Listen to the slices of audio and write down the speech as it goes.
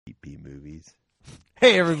B movies.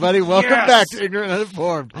 Hey, everybody. Welcome back to Ignorant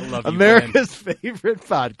Uninformed, I love you, America's favorite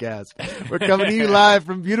podcast. We're coming to you live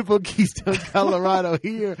from beautiful Keystone, Colorado,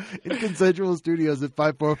 here in Consensual Studios at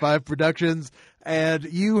 545 Productions. And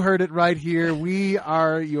you heard it right here. We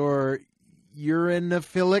are your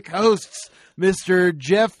urinophilic hosts, Mr.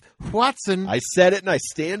 Jeff Watson. I said it and I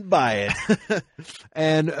stand by it.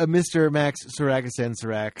 And Mr. Max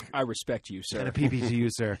Sarakasan-Sarak. I respect you, sir. And a PP to you,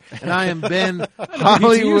 sir. And I am Ben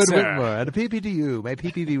Hollywood sir. Whitmore. And a PP to you. My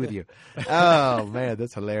PPV with you. Oh, man,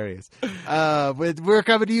 that's hilarious. We're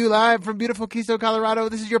coming to you live from beautiful Keystone, Colorado.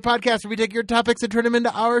 This is your podcast where we take your topics and turn them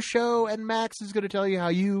into our show. And Max is going to tell you how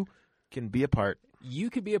you can be a part.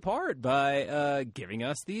 You could be a part by giving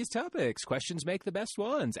us these topics. Questions make the best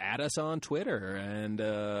ones. Add us on Twitter and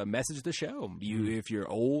message the show. If you're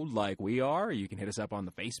old like we are, you can hit us up on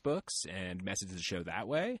the Facebooks and message the show that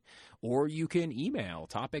way. Or you can email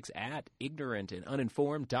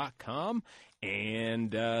topics@ignorantanduninformed.com.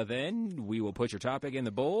 And then we will put your topic in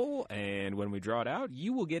the bowl. And when we draw it out,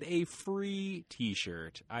 you will get a free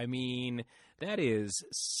T-shirt. I mean, that is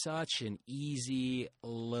such an easy,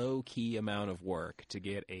 low-key amount of work to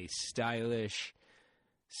get a stylish,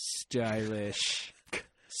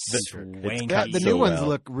 swanky The so new ones well.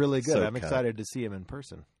 look really good. So I'm cut. excited to see them in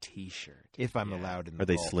person. T-shirt. If I'm allowed in the Are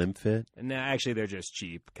they bowl. slim fit? No, actually, they're just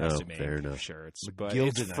cheap, Oh, custom-made fair enough. shirts. But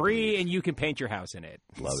Gilded, it's I free, believe. and you can paint your house in it.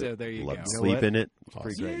 Love so it. there you Love go. to know sleep what? in it. It's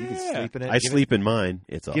pretty great. Yeah. You can sleep in it. I sleep in mine.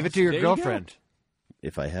 It's awesome. Give it to your There you go. girlfriend.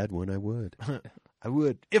 If I had one, I would. I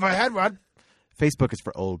would. If I had one. Facebook is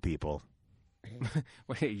for old people.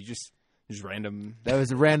 Wait, you just random. That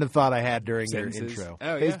was a random thought I had during your Sentences. intro.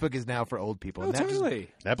 Oh, yeah. Facebook is now for old people. Oh, and that just totally.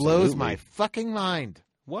 blows my fucking mind.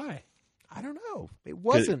 Why? I don't know. It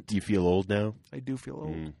wasn't. Do you feel old now? I do feel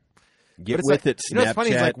old. Mm. But Get it's with like, it, You know what's funny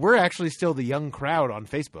is Snapchat. like we're actually still the young crowd on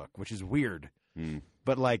Facebook, which is weird. Mm.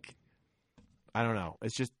 But like, I don't know.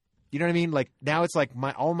 It's just, you know what I mean? Like now it's like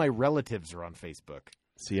all my relatives are on Facebook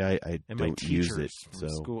See, I and my don't teachers use it, from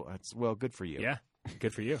so school. That's well, good for you. Yeah,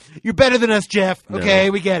 good for you. You're better than us, Jeff. No.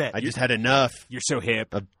 Okay, we get it. I just had enough. You're so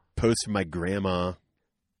hip. Post from my grandma.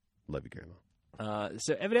 Love you, grandma.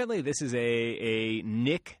 So evidently, this is a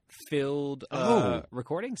Nick-filled Oh.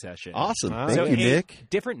 recording session. Awesome. Wow. Thank So you, Nick.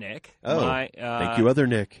 Different Nick. Oh, My, Thank you, other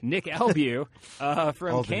Nick. Nick Elbu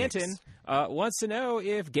from All the Canton wants to know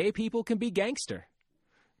if gay people can be gangster.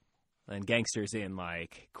 And gangsters in,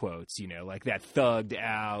 like, quotes, you know, like that thugged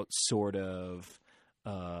out sort of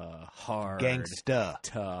hard, Gangsta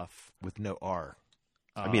tough. with no R.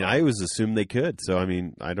 I mean, I always assumed they could. So, I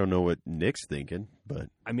mean, I don't know what Nick's thinking, but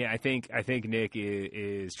I mean, I think Nick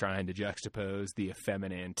is trying to juxtapose the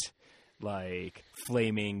effeminate, like,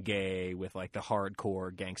 flaming gay with, like, the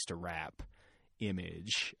hardcore gangster rap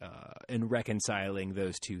image and reconciling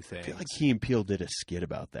those two I things. feel like Key and Peele did a skit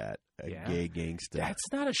about that. A Yeah. gay gangsta.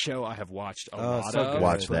 That's not a show I have watched a Oh, lot so of. good.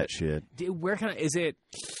 Watch that shit. Where can I? Is it?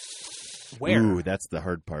 Where? Ooh, that's the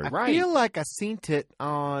hard part. I Right. feel like I seen it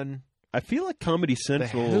on I feel like Comedy the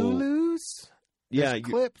Central. Hulus. Yeah, There's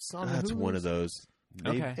clips on the that's one Hulus. of those.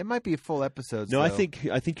 Maybe- Okay. It might be full episodes. No, though. I think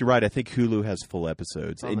you're right. I think Hulu has full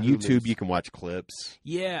episodes, On and the YouTube Hulus. you can watch clips.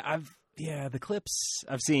 Yeah, the clips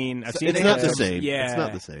I've seen. I've So seen. It's they not have the some- same. Yeah. It's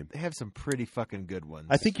not the same. they have some pretty fucking good ones.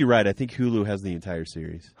 I think you're right. I think Hulu has the entire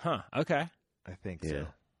series. Huh. Okay. I think Yeah.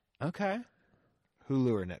 so. Okay.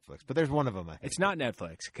 Hulu or Netflix, but there's one of them. I think It's not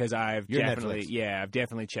Netflix because I've You're definitely, Netflix. I've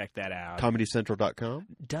definitely checked that out. ComedyCentral.com.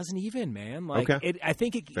 Doesn't even, man. Like, Okay. I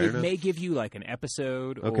think it Fair enough. may give you like an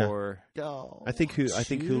episode Okay. or. Oh, I think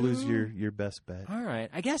Hulu's your best bet. All right.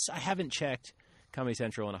 I guess I haven't checked Comedy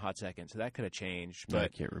Central in a hot second, so that could have changed. I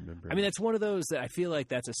But can't remember. I mean, that's one of those that I feel like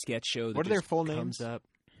that's a sketch show that What are their just full comes names? up.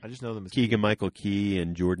 I just know them as Keegan Michael Key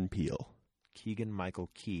and Jordan Peele. Keegan Michael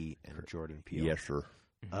Key and Jordan Peele. Yes, sir.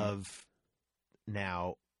 Of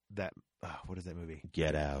now that what is that movie?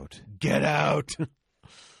 Get Out. Get Out.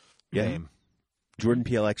 Yeah. Name. Jordan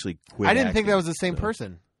Peele actually quit. I didn't think that was the acting, same so-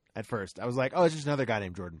 person at first. I was like, oh, it's just another guy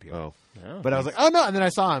named Jordan Peele. Oh, Oh, But I was like, oh no, and then I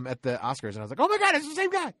saw him at the Oscars, and I was like, oh my god, it's the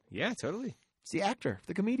same guy. yeah, totally. It's the actor,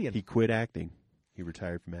 the comedian, he quit acting. He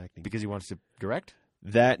retired from acting. because he wants to direct.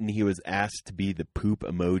 That, and he was asked to be the poop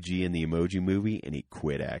emoji in the Emoji Movie, and he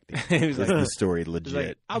quit acting. He was That's like, the story, he's legit.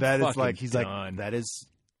 like, I'm That is fucking like he's done. like that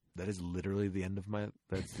is literally the end of my.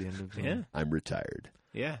 That's the end of Yeah. I'm retired.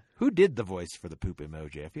 Yeah. Who did the voice for the poop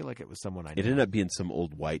emoji? I feel like it was someone I It knew. ended up being some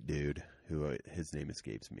old white dude who his name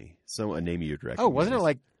escapes me. So a name you would recognize. Oh, wasn't it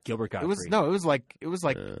like Gilbert Gottfried. it was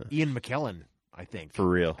like Uh, Ian McKellen, I think, for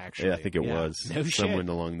real? Actually, yeah, I think it yeah. was No shit. someone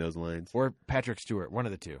along those lines. or Patrick Stewart, one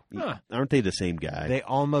of the two. Huh. Aren't they the same guy? They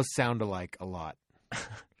almost sound alike a lot.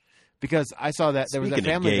 Because I saw that there was Speaking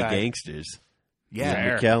that Family of gay Guy. gangsters. Yeah.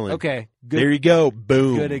 Fair. McKellen. Okay. There you go.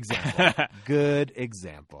 Boom. Good example. Good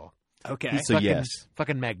example. Okay. So fucking, yes.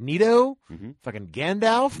 Fucking Magneto. Mhm. Fucking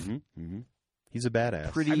Gandalf. Mm-hmm. He's a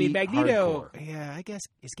badass. Pretty I mean, Magneto. hardcore. Yeah, I guess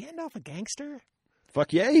is Gandalf a gangster?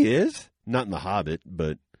 Fuck yeah, he is. Not in The Hobbit,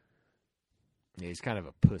 but Yeah, he's kind of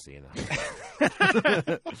a pussy in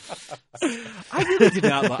that. I really did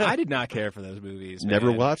not. I did not care for those movies. never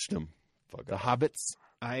man. watched him. Fuck The off. Hobbits.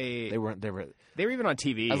 They They were. were even on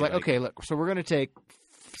TV. I was like, okay, look. So we're gonna take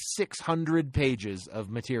 600 pages of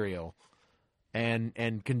material,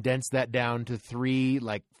 and condense that down to 3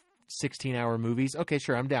 like 16-hour movies. Okay,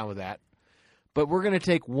 sure, I'm down with that. But we're gonna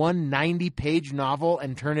take one 90-page novel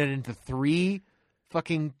and turn it into 3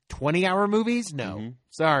 fucking 20-hour movies? No, Mhm.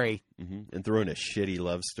 sorry. And throw in a shitty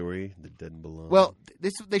love story that doesn't belong. Well,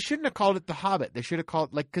 they shouldn't have called it The Hobbit. They should have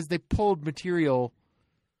called because they pulled material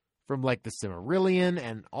from like the Silmarillion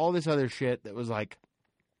and all this other shit that was like.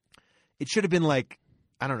 It should have been like,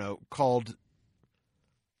 I don't know, called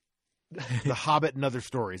The Hobbit and Other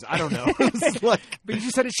Stories. I don't know. It was like, but you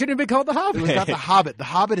just said it shouldn't have been called The Hobbit. it was not The Hobbit. The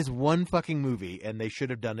Hobbit is one fucking movie, and they should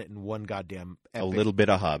have done it in one goddamn epic. a little bit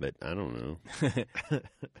of Hobbit. I don't know.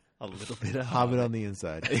 A little bit of Hobbit on the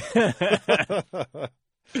inside.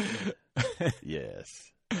 Yes.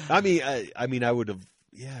 I mean, I would have.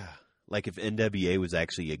 Yeah. Like if NWA was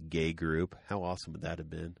actually a gay group, how awesome would that have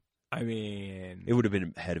been? I mean, It would have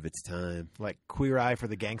been ahead of its time. Like Queer Eye for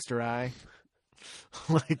the Gangster Eye.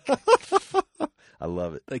 Like I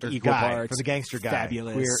love it. like or equal guy, parts for the gangster guy.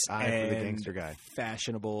 fabulous, Queer Eye for the and gangster guy.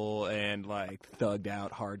 fashionable, and like thugged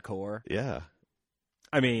out hardcore. Yeah.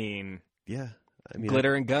 I mean, Yeah. I mean,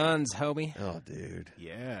 glitter and guns, homie. Oh, dude.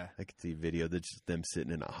 Yeah, I could see a video that's just them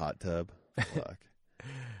sitting in a hot tub. Fuck.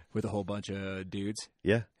 with a whole bunch of dudes.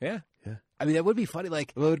 Yeah. Yeah, Yeah. I mean, that would be funny.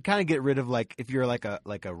 Like, Well, it would kind of get rid of like if you're like a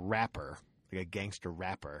rapper, like a gangster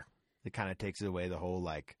rapper. It kind of takes away the whole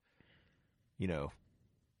like, you know,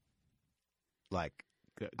 like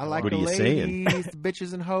I like What the are you saying? ladies, the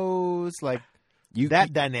bitches and hoes, like You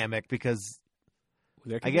that dynamic. Because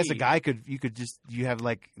there could I guess be- a guy you have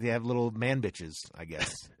like they have little man bitches, I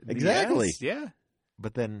guess. Exactly. Yes, yeah,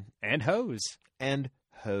 But then and hose. and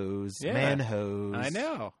hoes, Yeah. man hoes. I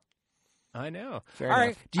know. Fair All enough.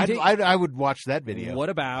 right. Do you I would watch that video. What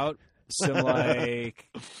about some like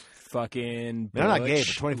fucking They're not gay,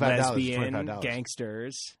 butch, but $25 is lesbian $25.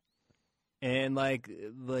 gangsters and like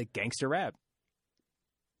gangster rap?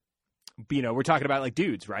 You know, we're talking about like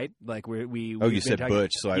dudes, right? Like we. Oh, we've you been said talking-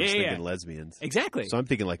 butch, so I was Yeah, thinking lesbians. Exactly. So I'm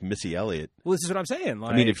thinking like Missy Elliott. Well, this is what I'm saying.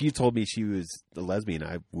 Like, I mean, if you told me she was a lesbian,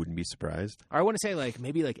 I wouldn't be surprised. or I want to say like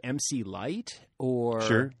maybe like MC Light or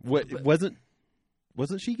Sure. What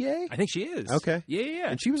wasn't she gay? I think she is. Okay. Yeah.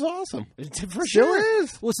 And she was awesome. For Still sure.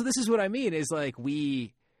 is. Well, so this is what I mean is like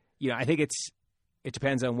I think it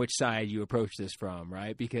depends on which side you approach this from,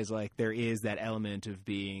 right? Because like there is that element of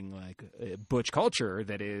being like a butch culture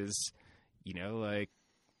that is, you know, like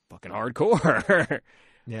fucking hardcore.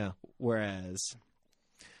 Yeah. Whereas,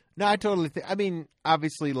 No, I totally think. I mean,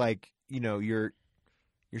 obviously, like your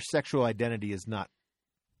sexual identity is not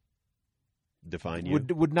Define you.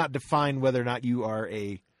 would not define whether or not you are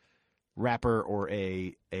a rapper or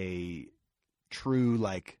a true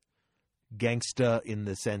like gangsta in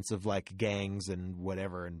the sense of like gangs and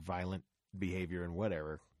whatever and violent behavior and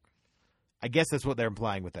whatever. I guess that's what they're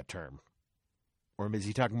implying with that term. Or is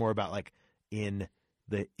he talking more about like in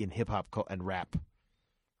hip hop and rap,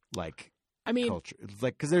 like I mean, culture? It's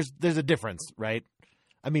like because there's a difference, right?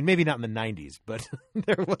 I mean, maybe not in the '90s, but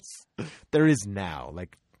there is now.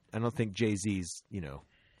 Like, I don't think Jay-Z's,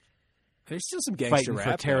 there's still some gangster fighting rap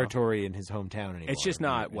for though. territory in his hometown anymore. It's just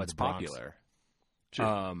not in what's the Bronx. popular.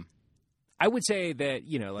 Sure. I would say that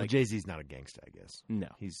Well, like Jay-Z's not a gangsta, I guess. no,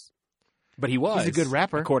 But he was. he's a good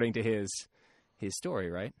rapper. according to his story,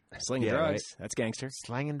 right? Slinging Yeah, drugs, right. that's gangster.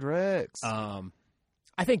 slanging drugs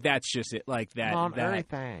I think that's just it. Like that, on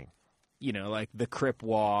everything. like the Crip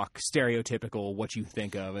Walk, stereotypical what you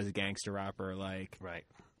think of as a gangster rapper, like Right.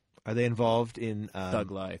 Are they involved in thug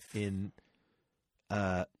life, in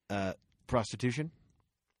prostitution?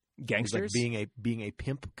 Is gangsters. like being a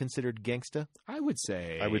pimp considered gangsta? I would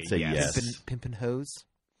say yes. Pimpin' hoes,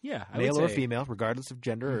 Yeah, I male would or say, female, regardless of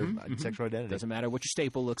gender Mhm, or mhm. sexual identity. Doesn't matter what your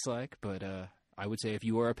staple looks like, but I would say if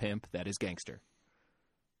you are a pimp, that is gangster.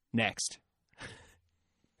 Next.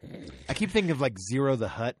 I keep thinking of like Zero the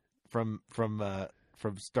Hutt from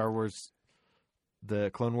Star Wars, the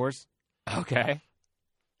Clone Wars, Okay.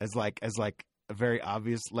 as like a very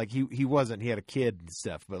obvious, like he wasn't, he had a kid and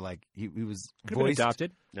stuff, but like he was Could have been voiced.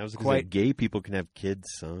 adopted. That was because Quite- like, gay people can have kids,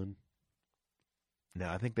 son. No,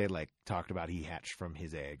 I think they like talked about he hatched from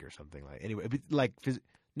his egg or something like. Anyway, but, like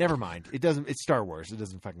Never mind. It doesn't. It's Star Wars. It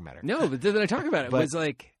doesn't fucking matter. No, but then I talk about it. It But- was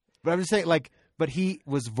like, But I'm just saying, like, but he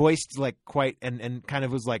was voiced like quite and kind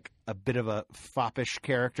of was like a bit of a foppish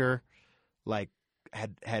character, like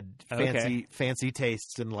had fancy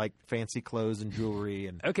tastes and like fancy clothes and jewelry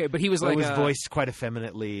and okay, but he was but like it was voiced quite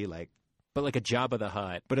effeminately, like but like a Jabba the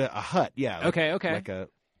Hutt. but a hut, yeah. Like, Okay. Like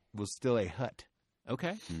was still a hut.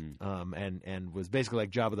 Okay. And was basically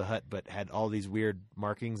like Jabba the Hutt, but had all these weird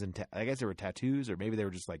markings and I guess they were tattoos, or maybe they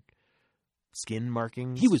were just like skin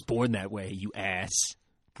markings. He was born that way, you ass.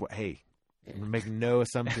 Hey, I'm making no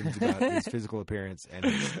assumptions about his physical appearance and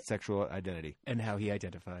his sexual identity. And how he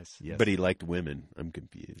identifies. Yes. But he liked women. I'm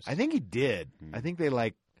confused. I think he did. I think they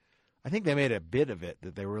made a bit of it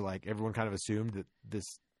that they were like everyone kind of assumed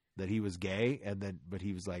that he was gay, and then but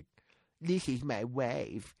he was like, "This is my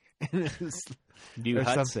wife." Do or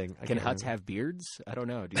Hutts, something. I Can can't Hutts remember. have beards? I don't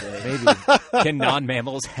know. Do they? Maybe. Can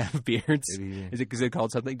non-mammals have beards? Maybe. Is it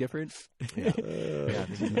called something different? Yeah.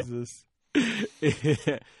 Jesus.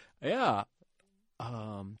 Yeah.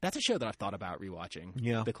 That's a show that I've thought about rewatching.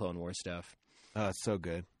 Yeah. The Clone Wars stuff. Oh, it's so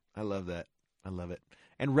good. I love that. I love it.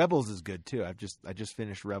 And Rebels is good too. I just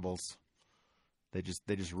finished Rebels. They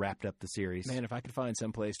just wrapped up the series. Man, if I could find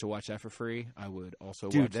some place to watch that for free, I would also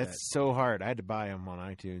Dude, watch that's so hard. I had to buy them on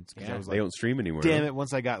iTunes because Yeah. I was They like, don't stream anymore. damn it.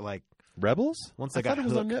 Once I got like, Rebels? Once I I got thought it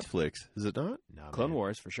was on hooked. Netflix. Is it not? no, that. Clone man.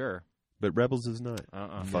 Wars for sure. But Rebels is not.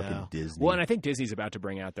 Fucking No. Disney. Well, and I think Disney's about to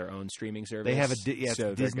bring out their own streaming service. They have it's so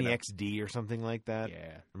they're Disney gonna- XD or something like that.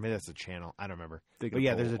 Yeah. Or maybe that's a channel. I don't remember. They're But gonna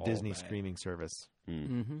yeah, there's pull a all Disney that. streaming service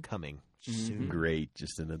Mm-hmm. coming Mhm. soon. Great.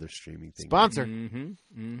 Just another streaming thing. Sponsor. Mm-hmm.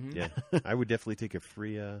 Mm-hmm. Yeah. I would definitely take a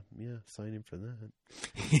free sign in for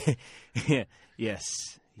that. Yes.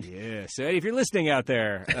 Yeah. So if you're listening out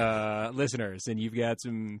there, listeners, and you've got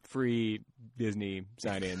some free Disney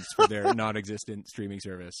sign-ins for their non-existent streaming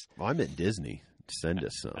service. Well, I meant Disney. Send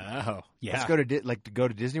us some. Oh, yeah. Let's go to go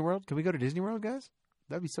to Disney World. Can we go to Disney World, guys?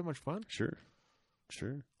 That'd be so much fun. Sure.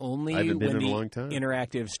 Only I haven't been when in a the long time.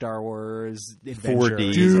 interactive Star Wars adventure 4D.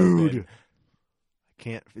 is Dude. open. I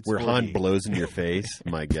can't. It's Where 4D. Han blows in your face.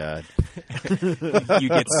 My God. You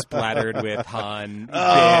get splattered with Han bits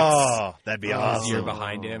Oh, that'd be Oh, as awesome. you're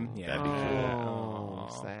behind him. Yeah. That'd be Oh,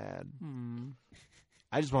 cool. sad. Hmm.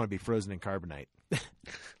 I just want to be frozen in carbonite.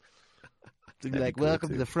 To be That'd like, be cool, welcome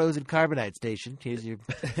too. to the frozen carbonite station. Here's your.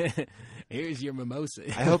 Here's your mimosa.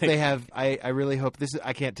 I hope they have. I really hope this is.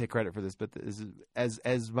 I can't take credit for this, but this is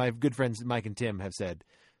as my good friends Mike and Tim have said.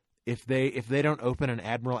 If they don't open an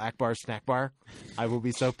Admiral Akbar snack bar, I will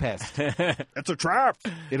be so pissed. It's a trap.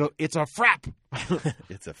 It's a frap.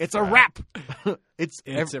 It's a a wrap.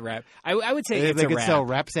 It's a wrap. I would say they it's a could wrap. sell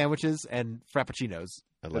wrap sandwiches and frappuccinos.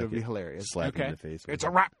 I That like would be it. hilarious. Slap you Okay. in the face. It's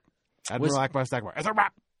a wrap. Admiral Akbar snack bar. It's a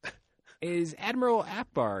wrap. Is Admiral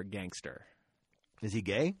Akbar gangster? Is he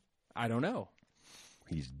gay? I don't know.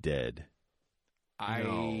 He's dead. I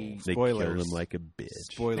They Spoilers. killed him like a bitch.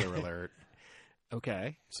 Spoiler alert.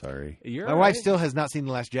 okay. Sorry. You're My all wife right. still has not seen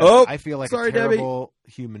The Last Jedi. Oh, I feel like sorry, a terrible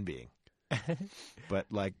human being. But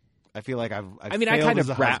like, I feel like I've I mean, I failed kind as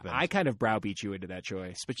of a husband. I kind of browbeat you into that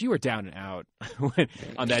choice, but you were down and out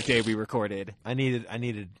on that day we recorded. I needed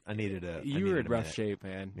a. You were in rough shape,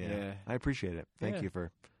 man. Yeah. Yeah. I appreciate it. Thank Yeah. you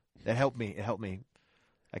for. It helped me. It helped me.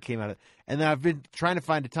 I came out of, and then I've been trying to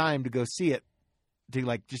find a time to go see it, to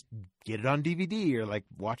like just get it on DVD or like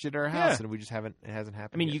watch it at our house, Yeah. and we just haven't. It hasn't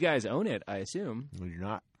happened. I mean, yet. you guys own it, I assume. We do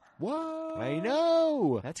not. What? I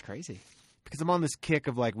know That's crazy. because I'm on this kick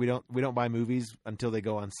of like we don't buy movies until they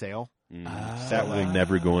go on sale. That will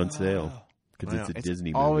never go on sale because I know. it's a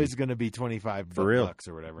Disney movie. Always going to be $25 For real. bucks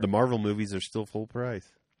or whatever. The Marvel movies are still full price.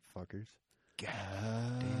 Fuckers.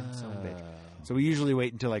 Damn son of a bitch. So we usually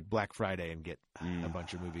wait until like Black Friday and get a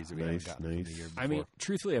bunch of movies that we Nice, haven't gotten from the nice. year before. I mean,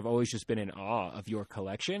 truthfully, I've always just been in awe of your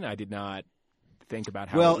collection. I did not think about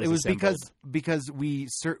how well, it was because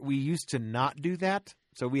assembled. we used to not do that.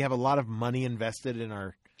 So we have a lot of money invested in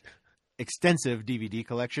our extensive DVD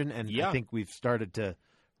collection, and Yeah. I think we've started to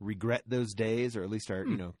regret those days, or at least our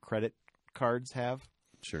credit cards have.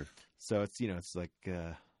 Sure. So it's it's like,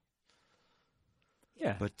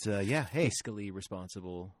 yeah, but yeah, hey, fiscally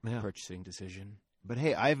responsible Yeah. purchasing decision. but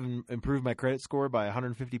hey, I've improved my credit score by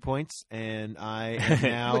 150 points, and I am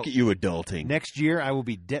now Look at you adulting. next year I will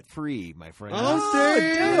be debt free, my friend.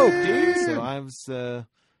 dope, dude. So I was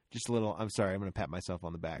just a little. I'm sorry. I'm going to pat myself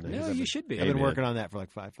on the back. because No, I've you been- should be. I've been Amen. working on that for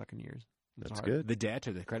like 5 fucking years. It's That's hard. good. The debt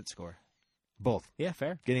or the credit score? Both Yeah,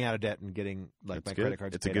 fair. getting out of debt and getting like That's my good. credit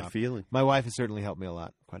cards. It's a paid good off. feeling. My wife has certainly helped me a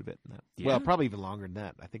lot, quite a bit in that. Yeah. Well, probably even longer than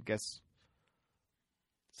that. I think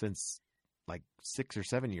since like 6 or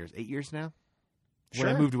 7 years, 8 years now. When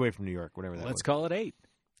I Sure. moved away from New York, whatever that Let's was. call it 8.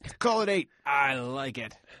 Call it 8. I like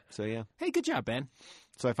it. So yeah. Hey, good job, Ben.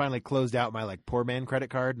 So I finally closed out my like poor man credit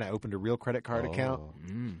card and I opened a real credit card account.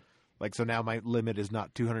 Like so now my limit is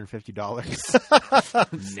not $250.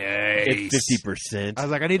 Nice. It's 50%. I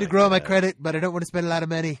was like, I need to grow my credit, but I don't want to spend a lot of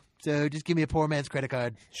money. So just give me a poor man's credit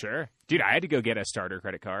card. Sure. Dude, I had to go get a starter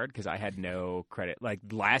credit card because I had no credit. Like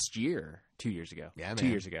last year, 2 years ago. Yeah, 2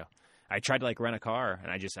 man. years ago. I tried to like rent a car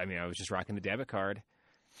and I was just rocking the debit card.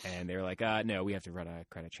 And they were like, no, we have to run a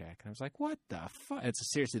credit check. And I was like, what the fuck?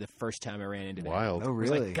 It's seriously the first time I ran into that. Wild. Oh, I was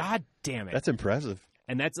really? like, God damn it. That's impressive.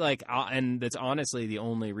 And that's like, and that's honestly the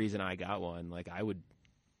only reason I got one. Like, I would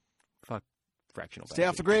fuck fractional Stay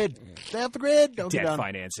off the banking. grid. Stay off the grid. Don't get Debt on.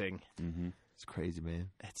 financing. Mm-hmm. It's crazy, man.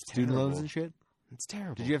 That's Student terrible. loans and shit. It's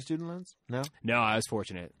terrible. Did you have student loans? No. No, I was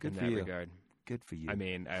fortunate Good in for that you. regard. Good for you. I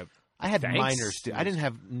mean, I had Thanks. minor I didn't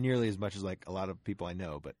have nearly as much as like a lot of people I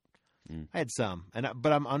know, but I had some.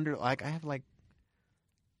 But I'm under like I have like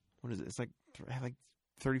what is it? It's like I have like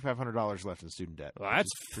 $3,500 left in student debt. well, that's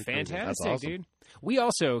which is pretty crazy. fantastic, That's awesome. dude. We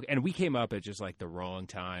also, and we came up at just like the wrong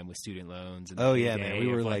time with student loans. And the Oh, yeah, heyday man. We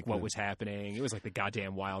were of, like what the- was happening. It was like the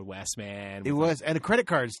goddamn Wild West, man. It with, was, and credit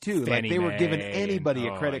cards too. Like Fannie they were giving Mae anybody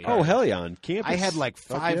and- a credit oh, card. Oh, hell yeah. On campus. I had like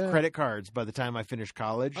Fuck 5 yeah. credit cards by the time I finished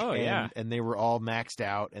college. Oh, yeah. and they were all maxed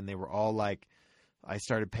out, and they were all like, I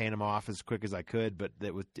started paying them off as quick as I could, but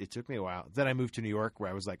it took me a while. Then I moved to New York,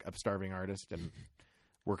 where I was like a starving artist and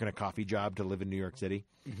working a coffee job to live in New York City,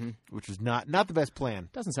 which was not the best plan.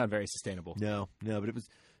 Doesn't sound very sustainable. No, but it was.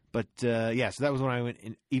 But yeah, so that was when I went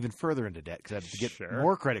even further into debt because I had to get Sure.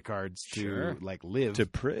 more credit cards to Sure. like live. to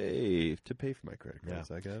pay for my credit cards.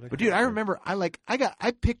 Yeah. I got it. But dude, I remember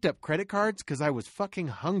I picked up credit cards because I was fucking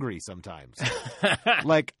hungry sometimes.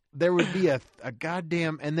 Like there would be a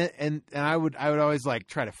goddamn and I would always like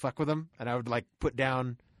try to fuck with them, and I would like put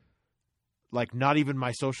down like not even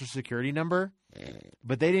my social security number,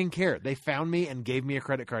 but they didn't care. They found me and gave me a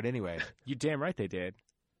credit card anyway. You damn right they did.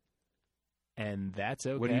 And that's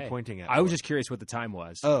okay. What are you pointing at? I was just curious what the time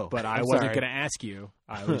was. Oh, but I I'm wasn't sorry. going to ask you.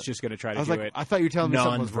 I was just going to try to I was do like, it I thought you were telling me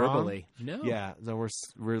something was wrong. non-verbally. No. Yeah, so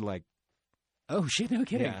we're like, Oh shit! No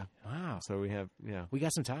kidding. Yeah. Wow. so we have We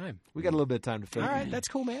got some time. we got a little bit of time to All figure. right, that's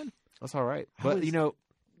cool, man. That's all right. How But is- you know.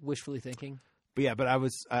 Wishfully thinking. But yeah, but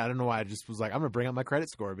I don't know why, I just was like, I'm going to bring up my credit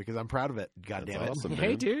score because I'm proud of it. God That's damn it. awesome. Hey,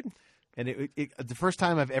 man. dude. And it the first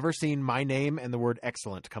time I've ever seen my name and the word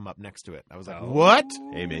excellent come up next to it. I was like, Oh. what?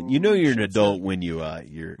 Hey man, you know you're an adult when you're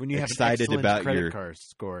When you have an excited excellent about credit your card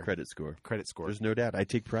score. credit score. Credit score. There's no doubt. I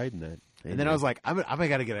take pride in that. And then I was like, I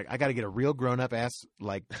got to get a real grown up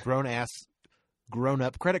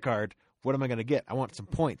credit card. What am I going to get? I want some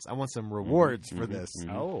points. I want some rewards for this.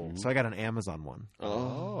 Oh. So I got an Amazon one. I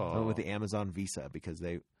Oh. went with the Amazon Visa because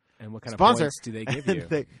they And what kind sponsor. of points do they give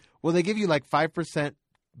you? they give you like 5%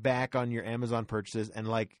 back on your Amazon purchases, and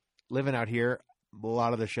like living out here, a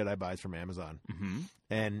lot of the shit I buy is from Amazon. Mm-hmm.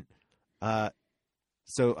 And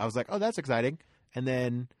so I was like, oh, that's exciting. And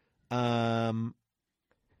then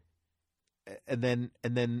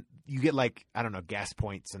you get like, I don't know, gas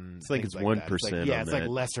points and It's like things it's like that. 1% Yeah, on it's like that.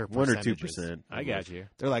 lesser 1 or percentages. 2%. I got you.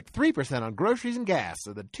 They're like 3% on groceries and gas,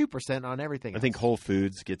 and then 2% on everything. I think Whole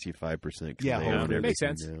Foods gets you 5%. Yeah, they Whole own Foods. Makes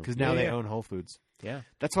everything sense. now. because now Yeah, they yeah. own Whole Foods. Yeah.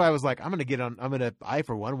 That's why I was like, I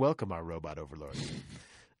for one welcome our robot overlords.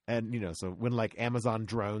 And so when like Amazon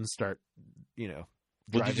drones start, Well,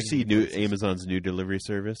 did driving you see places- Amazon's new delivery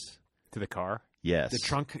service? To the car? Yes. the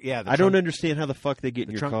trunk? Yeah, the I don't trunk- understand how the fuck they get in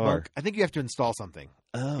the your trunk car. bunk. I think you have to install something.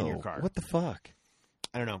 Oh, your car. what the fuck?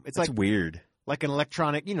 I don't know. It's That's like weird. an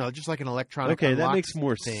electronic, just like an electronic. Okay, that unlock makes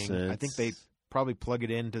more thing. sense. I think they probably plug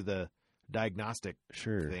it into the diagnostic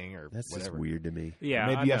Sure. thing or That's whatever. just weird to me. Yeah.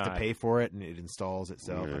 Maybe I'm you have not- to pay for it and it installs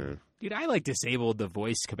itself. Yeah. Dude, I like disabled the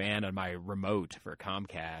voice command on my remote for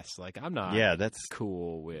Comcast. Like, I'm not Yeah, that's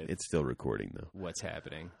cool with it's still recording though. what's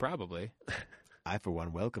happening. Probably. I for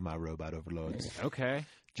one welcome our robot overlords. Okay.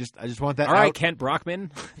 I just want that All right, out. Kent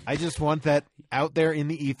Brockman. I just want that out there in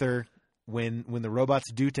the ether when the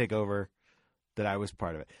robots do take over, that I was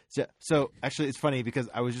part of it. So actually, it's funny because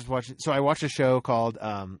I was just watching. So I watched a show called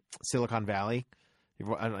Silicon Valley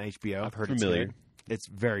on HBO. I've heard Familiar. it's good. It's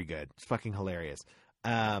very good. It's fucking hilarious.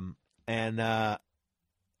 And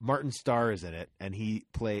Martin Starr is in it, and he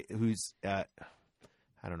I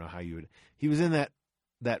don't know how you would. He was in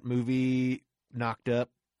that movie Knocked Up,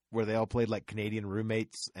 where they all played like Canadian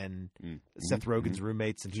roommates and Seth Rogen's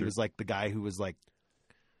roommates, and he Sure. was like the guy who was like,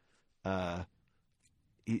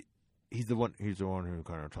 he's the one who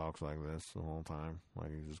kind of talks like this the whole time,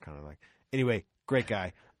 like he's just kind of like. Anyway, great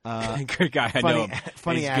guy, Good guy. I know him.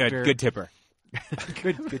 funny He's actor, Good tipper.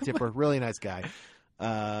 good tipper, really nice guy.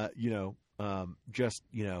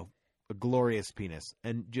 a glorious penis,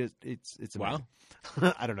 and just it's amazing.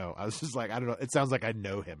 Wow. I don't know. I was just like, I don't know. It sounds like I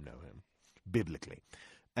know him biblically,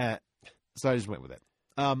 so I just went with it.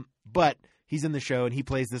 But he's in the show, and he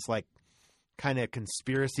plays this like kind of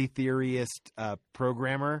conspiracy theorist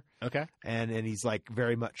programmer. Okay. And he's like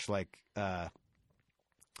very much like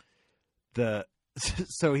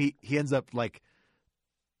so he ends up like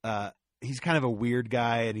he's kind of a weird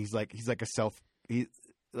guy, and he's like he's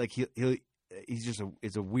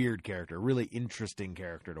a weird character, really interesting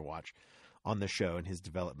character to watch on the show and his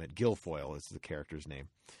development. Guilfoyle is the character's name.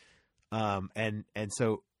 And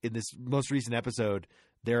so in this most recent episode,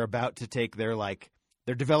 they're about to take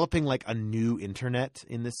they're developing like a new internet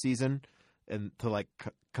in this season, and to like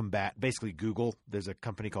combat basically Google. There's a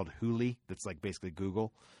company called Hooli that's like basically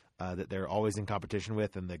Google that they're always in competition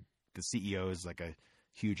with, and the CEO is like a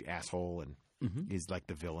huge asshole, and he's like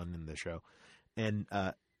the villain in the show. And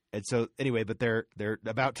so anyway, but they're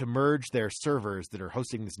about to merge their servers that are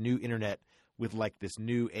hosting this new internet with like this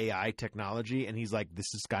new AI technology, and he's like,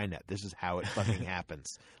 "This is Skynet. This is how it fucking happens."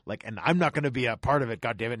 Like, and I'm not going to be a part of it.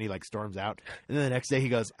 God damn it! And he like storms out, and then the next day he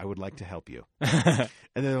goes, "I would like to help you." And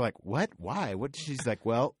then they're like, "What? Why? What?" She's like,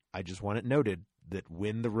 "Well, I just want it noted that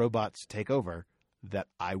when the robots take over, that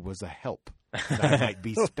I was a help, that I might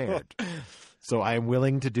be spared. So I am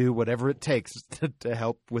willing to do whatever it takes to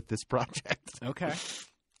help with this project." Okay.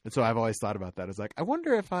 And so I've always thought about that. It's like, I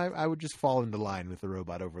wonder if I would just fall into line with the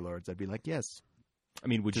robot overlords. I'd be like, yes. I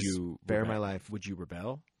mean, would Just you spare rebel? my life? Would you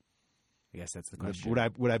rebel? I guess that's the question.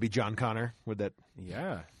 Would I be John Connor? Would that?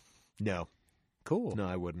 Yeah. No, Cool. no,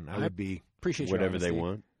 I wouldn't. I would be. Appreciate your Whatever they honesty.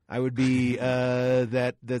 want. I would be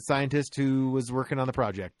that scientist who was working on the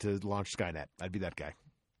project to launch Skynet. I'd be that guy.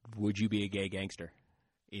 Would you be a gay gangster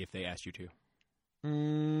if they asked you to?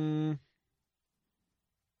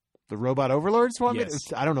 The robot overlords want me?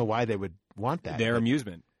 Yes. I don't know why they would want that. Their but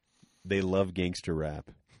amusement They love gangster rap.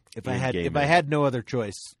 if and gay I men. had no other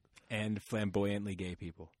choice, and flamboyantly gay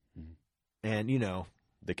people. and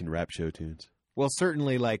They can rap show tunes. well,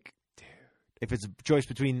 certainly like. If it's a choice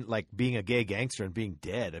between like being a gay gangster and being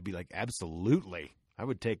dead, I'd be like, absolutely. I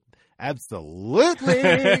would take absolutely,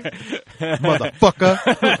 motherfucker.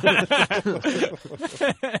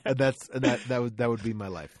 And that would be my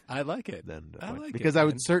life I like it. then. I like it, because I man.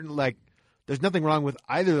 would certainly like. There's nothing wrong with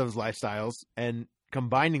either of those lifestyles, and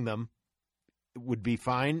combining them would be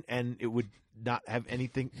fine, and it would not have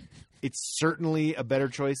anything. It's certainly a better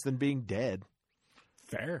choice than being dead.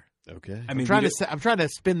 Fair. Okay. I mean, I'm trying to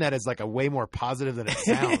spin that as like a way more positive than it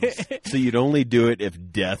sounds. So you'd only do it if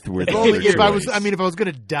death were the Only first if I was, choice. if I was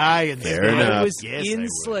going to die and Fair stay, enough. I was yes, I would.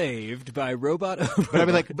 enslaved by robot overlords. But I'd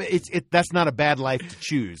be like, but that's not a bad life to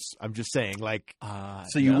choose. I'm just saying, like,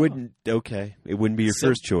 So you no. wouldn't. Okay, it wouldn't be your So-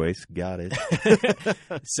 first choice. Got it.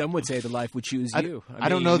 Some would say the life would choose you. I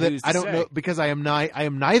don't mean, know that who's to I don't say? know because I am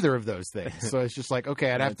neither of those things. So it's just like,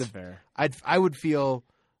 okay, I'd have That's to. fair. I would feel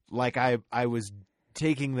like I was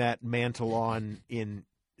taking that mantle on in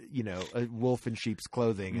a wolf in sheep's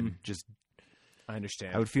clothing and just I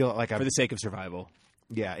understand. I would feel like for the sake of survival.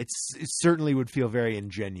 yeah, it certainly would feel very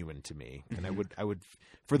ingenuine to me, and I would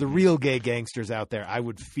for the real gay gangsters out there, I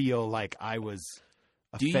would feel like I was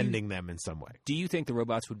Do you- offending them in some way. Do you think the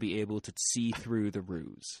robots would be able to see through the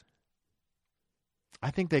ruse?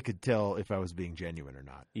 I think they could tell if I was being genuine or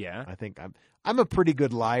not. Yeah. I think I'm a pretty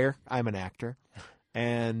good liar. I'm an actor,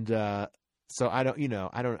 and so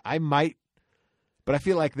I might, but I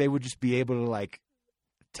feel like they would just be able to like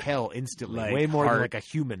tell instantly, Like way more than heart- like a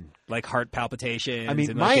human. Like heart palpitations. I mean,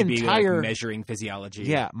 and my like, they'd be, like, entire- measuring physiology.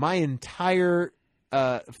 Yeah, my entire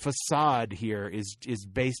facade here is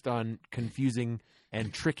based on confusing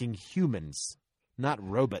and tricking humans, not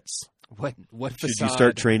robots. What Should facade? you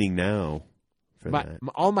start training now for that?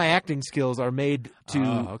 All my acting skills are made to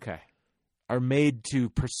Oh, okay.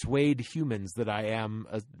 persuade humans that I am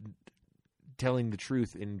telling the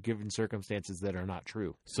truth in given circumstances that are not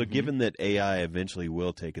true. So, given that AI eventually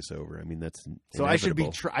will take us over, I mean that's So I should be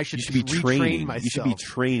inevitable. I should You should be retrain training. myself You should be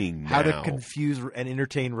training how to now. confuse and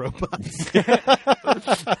entertain robots.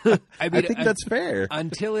 I I mean, think that's fair.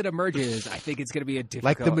 until it emerges, I think it's going to be a difficult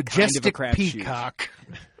Like the kind of a majestic crapshoot. peacock.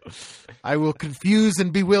 I will confuse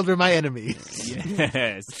and bewilder my enemies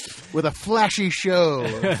Yes. with a flashy show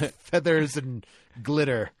of feathers and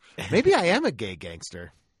glitter. Maybe I am a gay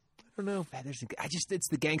gangster. I don't know. It's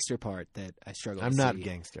the gangster part that I struggle I'm to not see.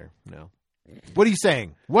 gangster. No. What are you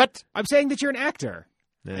saying? What? I'm saying that you're an actor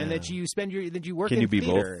Yeah. and that you work Can in you be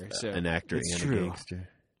theater. both So an actor It's and true. a gangster?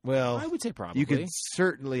 Well, I would say probably. you could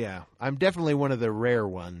certainly, yeah. I'm definitely one of the rare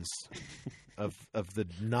ones of the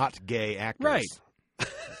not gay actors. Right.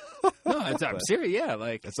 No, I'm serious. Yeah,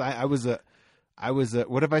 like Yes, I I was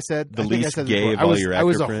what have I said? The I think I least said this gay before. of I all was, your I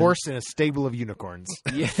was actor a friends? horse in a stable of unicorns.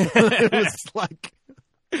 Yeah. It was like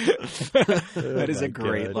That is my a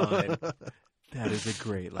great God. line. That is a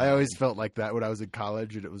great line. I always felt like that when I was in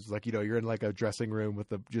college, and it was like, you're in like a dressing room with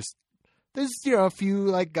there's a few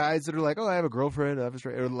like guys that are like, oh, I have a girlfriend, I have a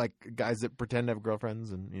straight, or like guys that pretend to have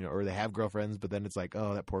girlfriends, and or they have girlfriends, but then it's like,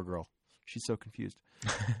 oh, that poor girl, she's so confused,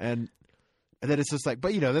 and then it's just like,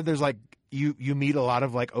 but then there's like you meet a lot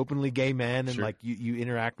of like openly gay men, and Sure. like you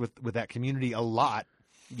interact with that community a lot,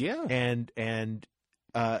 Yeah. and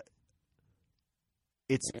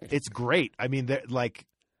it's great. I mean, like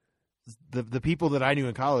the people that I knew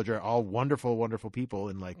in college are all wonderful, wonderful people,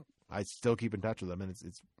 and like I still keep in touch with them, and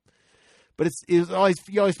it was always,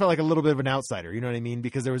 you always felt like a little bit of an outsider, you know what I mean?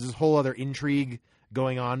 Because there was this whole other intrigue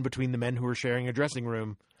going on between the men who were sharing a dressing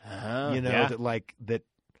room, yeah. that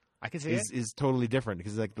I can see it. is totally different,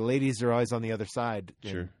 because like the ladies are always on the other side,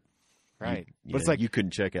 and- Sure. Right. Yeah, But it's like- you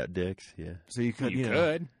couldn't check out dicks, yeah, so you could, You know,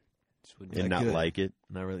 could. Just wouldn't, and Yeah, not good. like it.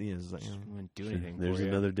 not really, it's like, wouldn't do Sure. anything. There's for you.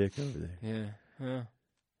 another dick over there. Yeah. Yeah.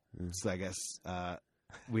 so I guess I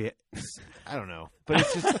don't know, but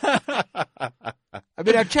it's just. I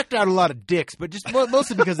mean, I've checked out a lot of dicks, but just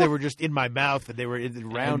mostly because they were just in my mouth and they were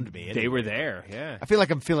around me. They were there. Yeah. I feel like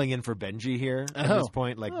I'm filling in for Benji here at Oh. this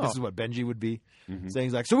point. Like, Oh. this is what Benji would be Mhm. saying.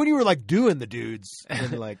 He's like, so when you were like doing the dudes,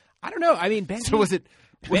 and like, I don't know. I mean, Benji, so was it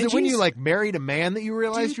when Benji's- you like married a man that you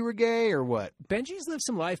realized Dude. you were gay, or what? Benji's lived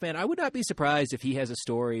some life, man. I would not be surprised if he has a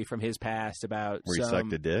story from his past about Where you some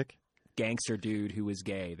sucked a dick. gangster dude who was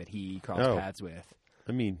gay that he crossed Oh. paths with.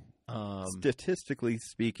 I mean, Um, statistically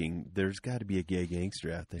speaking, there's got to be a gay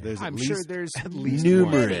gangster out there. There's I'm at sure least- there's at least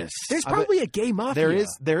numerous. There's I bet- probably a gay mafia.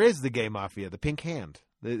 There is the gay mafia, the pink hand.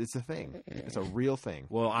 It's a thing. It's a real thing.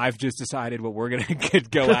 Well, I've just decided what we're going to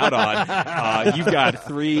go out on. You've got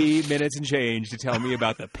 3 minutes and change to tell me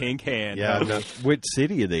about the pink hand. Yeah, homie. no, what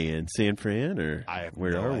city are they in? San Fran or I have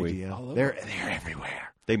where no are we? idea. All over. They're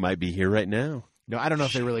everywhere. They might be here right now. No, I don't know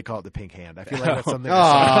if they really call it the pink hand. I feel like that's something.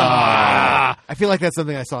 Ah. I feel like that's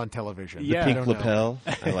something I saw on television. Yeah. I Pink don't know. lapel.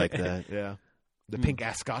 I like that. Yeah, the Hmm. pink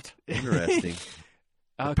ascot, Interesting.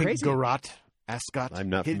 pink Crazy. garrote ascot. I'm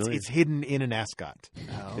not familiar. It's hidden in an ascot.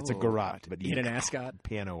 It's a Oh. garrote, but In an ascot.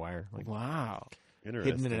 piano wire, like Wow.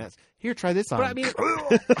 Interesting. hidden in an ascot. Here, try this on. But I mean,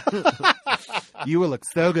 you will look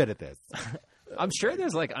so good at this. I'm sure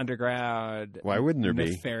there's like underground. Why wouldn't there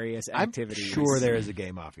be? nefarious I'm activities? sure there is a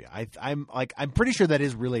gay mafia. I'm pretty sure that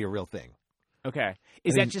is really a real thing. Okay.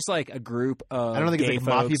 Is I that mean, just like a group of I don't think gay it's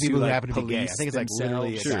like mafia folks people who like, happen to be gay. I police think it's like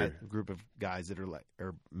literally a themselves? group of guys that are like,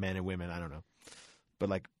 or men and women. I don't know, but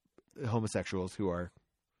like homosexuals who are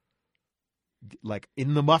like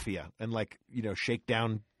in the mafia and like shake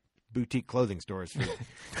down boutique clothing stores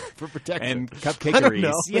for protection and I don't cupcakeries.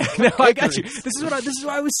 know. Yeah, no, I got you. Cupcakeries. This is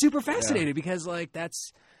why I was super fascinated because like that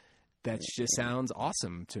just sounds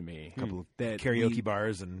awesome to me. couple of That karaoke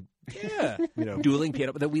bars and yeah, dueling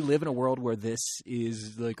piano. That we live in a world where this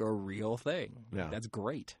is like a real thing. Yeah. That's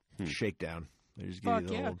great. shakedown. They just give Fuck you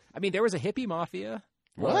the yeah! old. I mean, there was a hippie mafia.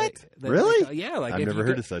 What? Like, that- Really? like, yeah, like I've if never you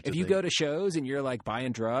heard go- of such a If you thing. go to shows and you're like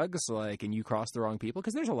buying drugs, like, and you cross the wrong people,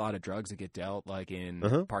 because there's a lot of drugs that get dealt like in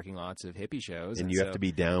Uh-huh. parking lots of hippie shows, And you have so- to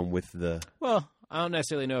be down with the. Well, I don't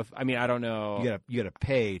necessarily know if. I mean, I don't know. You gotta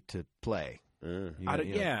pay to play. Uh, I don't,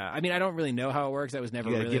 yeah, I mean, I don't really know how it works. That was never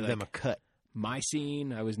You gotta really give them like, a cut. my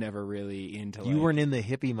scene. I was never really into. You like, weren't in the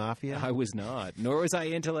hippie mafia, I was not. Nor was I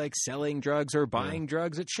into like selling drugs or buying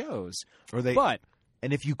drugs at shows. or they. But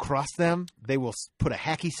And if you cross them, they will put a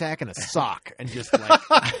hacky sack and a sock and just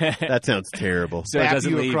like that sounds terrible. so it Bap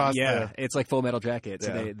doesn't you leave. across Yeah, the- it's like Full Metal Jacket.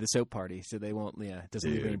 So Yeah. the soap party. So they won't. Yeah, it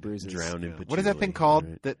doesn't leave any Dude, bruises. drown in what is that thing patchouli, called?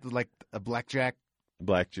 right? That like a blackjack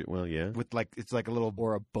Blackjack. Well, yeah. with like it's like a little.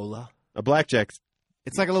 Or a bola. A blackjack's.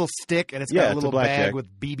 It's like a little stick and it's Yeah, got a it's a little bag blackjack.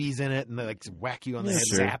 with BBs in it and they like whack you on the Yeah, head.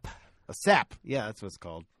 sure. Zap. A sap. Yeah, that's what it's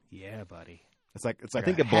called. Yeah, buddy. It's like I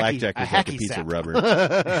think a hacky- blackjack is like a hacky piece sap. of rubber.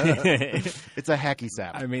 It's a hacky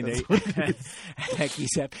sap. I mean, That's they what it is. hecky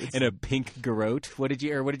sap and a pink garrote. What did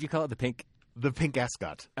you call it? The pink. The pink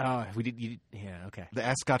ascot. Oh, we did. You, yeah, okay. The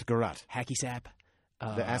ascot garrote. Hacky sap.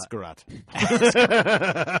 The ascarot.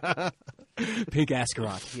 Pink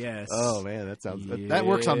Ascarot, yes. Oh man, that sounds that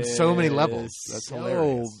works on so many levels. That's so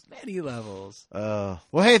hilarious. many levels. Well,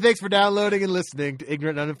 hey, thanks for downloading and listening to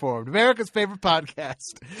Ignorant and Uninformed, America's favorite podcast.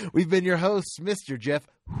 We've been your hosts, Mr. Jeff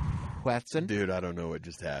Watson. Dude, I don't know what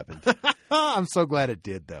just happened. I'm so glad it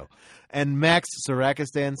did, though. And Max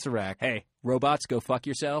Sarakistan Sarak. Hey, robots, go fuck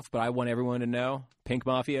yourself, but I want everyone to know, Pink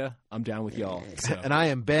Mafia, I'm down with y'all. So, And I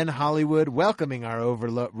am Ben Hollywood, welcoming our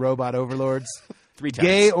robot overlords, 3 times.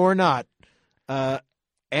 gay or not,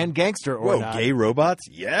 and gangster or Whoa, not. gay robots?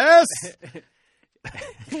 Yes!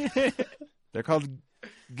 They're called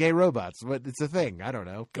gay robots. What? It's a thing. I don't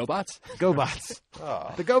know. GoBots? GoBots.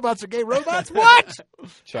 Oh, The GoBots are gay robots? What?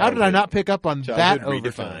 How did I not pick up on that childhood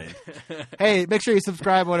overtone? redefined. Hey, make sure you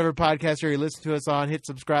subscribe on whatever podcast you listen to us on. Hit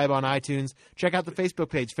subscribe on iTunes. Check out the Facebook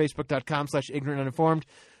page, facebook.com/ignorantuninformed.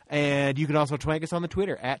 And you can also twank us on the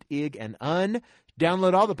Twitter @ig&un.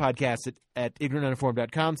 Download all the podcasts at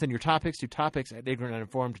ignorantuninformed.com. Send your topics to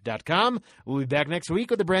topics@ignorantuninformed.com. We'll be back next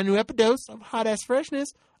week with a brand new epidose of hot-ass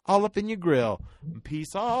freshness all up in your grill.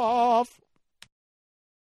 Peace off.